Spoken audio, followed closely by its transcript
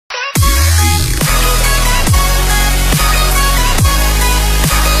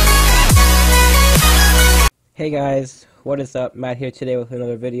Hey guys, what is up? Matt here today with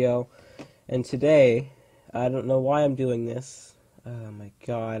another video. And today, I don't know why I'm doing this. Oh my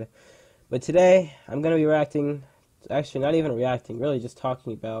god. But today, I'm going to be reacting, actually not even reacting, really just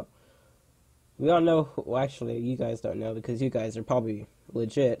talking about, we all know, well actually you guys don't know because you guys are probably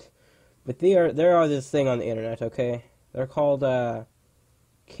legit. But there are this thing on the internet, okay? They're called,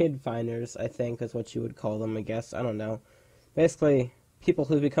 kid finders, I think is what you would call them, I guess. I don't know. Basically, people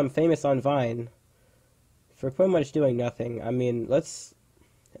who become famous on Vine for pretty much doing nothing. I mean,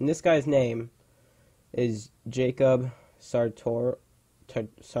 and this guy's name is Jacob Sartorius.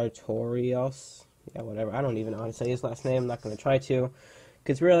 Yeah, whatever. I don't even know how to say his last name. I'm not going to try to.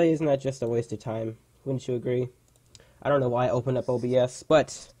 Because really, isn't that just a waste of time? Wouldn't you agree? I don't know why I opened up OBS,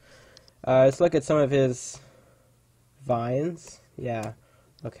 but let's look at some of his Vines. Yeah,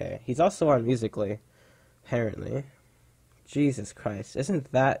 okay. He's also on Musical.ly, apparently. Jesus Christ,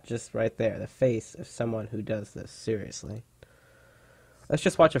 isn't that just right there, the face of someone who does this, seriously? Let's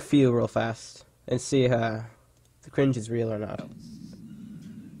just watch a few real fast, and see if the cringe is real or not.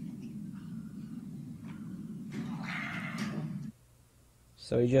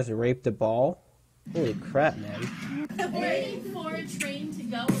 So he just raped a ball? Holy crap, man. Waiting for a train to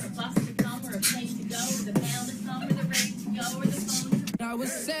go, or a bus to come, or a plane to go, or the mail to come, or the rain to go, or the phone to... I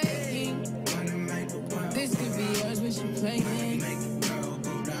was saying, this could be yours when she playing.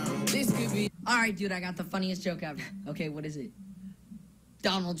 This could be... Alright, dude, I got the funniest joke ever. Okay, what is it?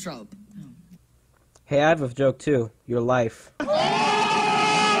 Donald Trump. Hey, I have a joke too. Your life.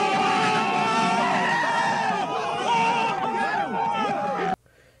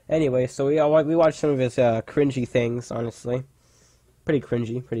 Anyway, so we watched some of his cringy things, honestly. Pretty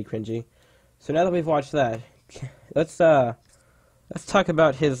cringy. So now that we've watched that, let's talk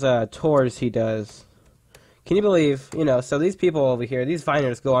about his tours he does. Can you believe, so these people over here, these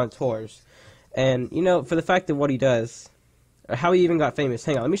Viners go on tours. And, for the fact of what he does, or how he even got famous.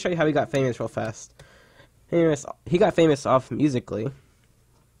 Hang on, let me show you how he got famous real fast. Anyways, he got famous off Musical.ly.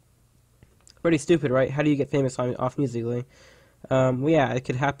 Pretty stupid, right? How do you get famous off Musical.ly? Well, yeah, it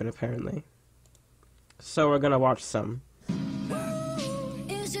could happen, apparently. So we're gonna watch some.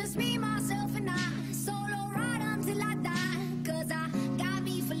 It's just me, myself, and I. Solo ride until I die. 'Cause I got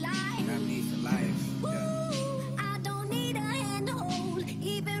me for life. Got me for life, yeah. I don't need a hand to hold.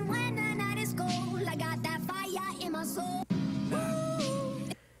 Even when the night is cold, I got that fire in my soul.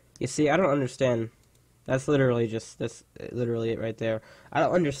 You see, I don't understand. That's literally it right there. I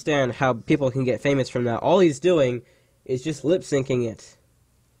don't understand how people can get famous from that. All he's doing is just lip syncing it.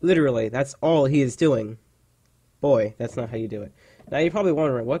 Literally, that's all he is doing. Boy, that's not how you do it. Now you're probably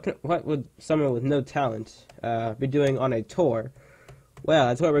wondering, what would someone with no talent be doing on a tour? Well,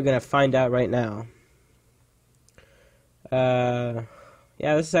 that's what we're gonna find out right now. Yeah,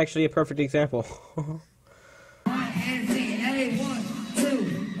 this is actually a perfect example.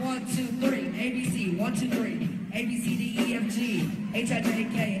 ABC, 1, 2, 3, A, B, C, D, E, F, G, H, I, J,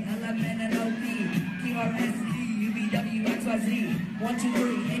 K, L, M, N, N, O, P, Q, R, S, T, U, V, W, X, Y, Z, 1, 2,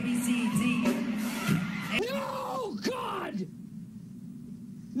 3, A, B, C, D. No, God!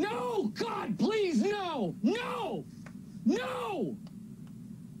 No, God, please, no! No! No!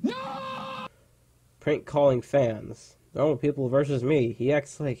 No! Prank calling fans. Normal people versus me. He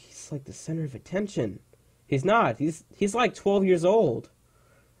acts like he's like the center of attention. He's not. He's like 12 years old.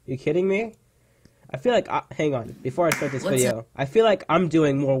 Are you kidding me? I feel like, hang on, before I start this video, I feel like I'm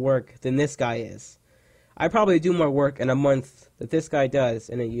doing more work than this guy is. I probably do more work in a month than this guy does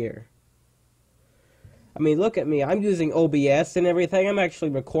in a year. I mean, look at me, I'm using OBS and everything, I'm actually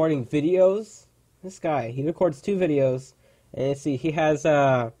recording videos. This guy, he records 2 videos, and let's see, he has,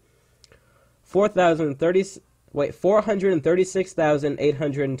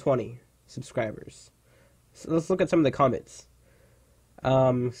 436,820 subscribers. So let's look at some of the comments.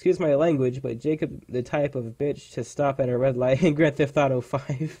 Excuse my language, but Jacob, the type of bitch to stop at a red light in Grand Theft Auto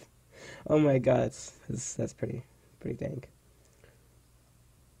 5. Oh my god, that's pretty dank.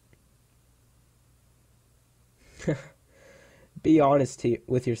 Be honest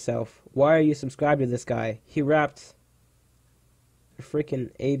with yourself. Why are you subscribed to this guy? He rapped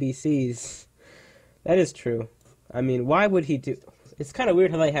freaking ABCs. That is true. I mean, why would he do... It's kind of weird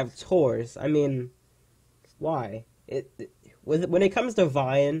how they have tours. I mean, why? When it comes to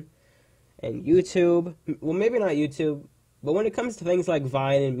Vine and YouTube, well, maybe not YouTube, but when it comes to things like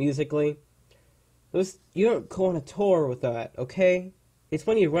Vine and Musical.ly, you don't go on a tour with that, okay? It's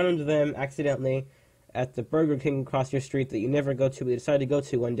when you run into them accidentally at the Burger King across your street that you never go to, but you decide to go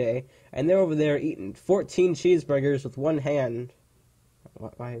to one day, and they're over there eating 14 cheeseburgers with one hand.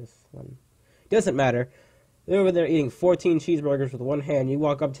 Why is one? Doesn't matter. They're over there eating 14 cheeseburgers with one hand. You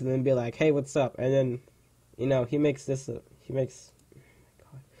walk up to them and be like, hey, what's up? And then You know, he makes this. He makes.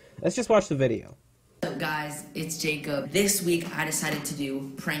 God. Let's just watch the video. What's up, guys? It's Jacob. This week I decided to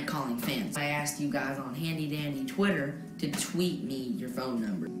do prank calling fans. I asked you guys on Handy Dandy Twitter to tweet me your phone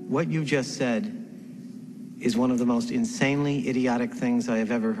number. What you just said is one of the most insanely idiotic things I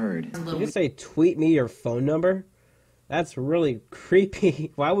have ever heard. Did you say tweet me your phone number? That's really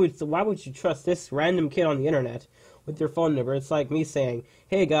creepy. Why would you trust this random kid on the internet with your phone number? It's like me saying,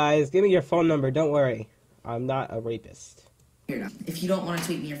 "Hey guys, give me your phone number. Don't worry, I'm not a rapist." If you don't want to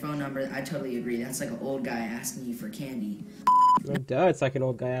tweet me your phone number, I totally agree. That's like an old guy asking you for candy. Oh, duh, it's like an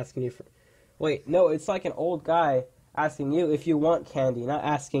old guy asking you for... Wait, no, it's like an old guy asking you if you want candy, not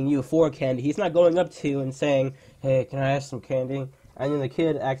asking you for candy. He's not going up to you and saying, "Hey, can I have some candy?" And then the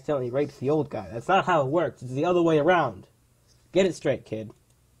kid accidentally rapes the old guy. That's not how it works. It's the other way around. Get it straight, kid.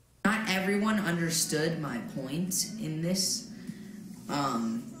 Not everyone understood my point in this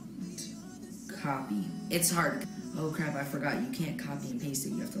copy. It's hard. Oh crap, I forgot. You can't copy and paste it.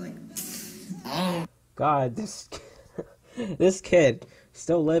 You have to like... Oh. God, this kid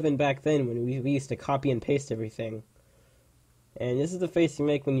still living back then when we used to copy and paste everything. And this is the face you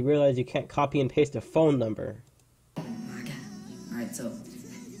make when you realize you can't copy and paste a phone number. Oh my god. Alright, so...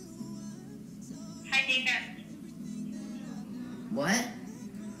 Hi, Jacob. What?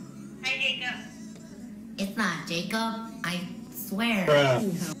 Hi, Jacob. It's not Jacob. I swear. Hi.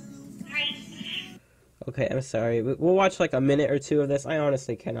 Okay, I'm sorry. We'll watch like a minute or two of this. I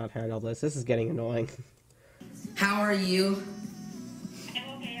honestly cannot handle this. This is getting annoying. How are you?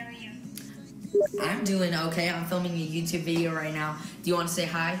 I'm okay, how are you? I'm doing okay. I'm filming a YouTube video right now. Do you want to say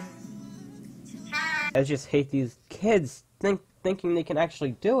hi? Hi. I just hate these kids thinking they can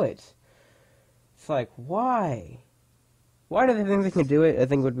actually do it. It's like, why? Why do they think they can do it? I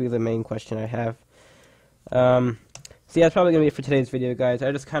think would be the main question I have. So yeah, that's probably going to be it for today's video, guys.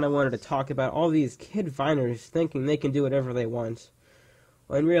 I just kind of wanted to talk about all these kid Viners thinking they can do whatever they want.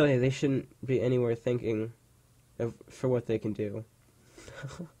 When really, they shouldn't be anywhere thinking for what they can do.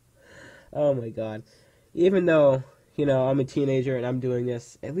 Oh my god. Even though, you know, I'm a teenager and I'm doing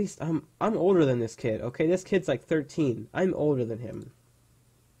this, at least I'm older than this kid, okay? This kid's like 13. I'm older than him.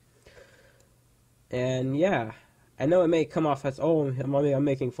 And yeah, I know it may come off as, oh, I'm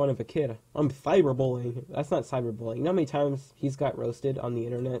making fun of a kid. I'm cyberbullying. That's not cyberbullying. You know how many times he's got roasted on the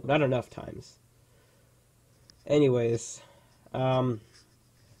internet? Not enough times. Anyways, that's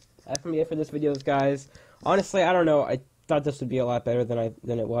gonna be it for this video, guys. Honestly, I don't know. I thought this would be a lot better than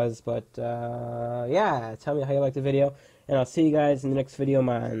it was, but yeah. Tell me how you liked the video, and I'll see you guys in the next video,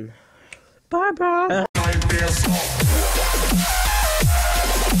 man. Bye, bro.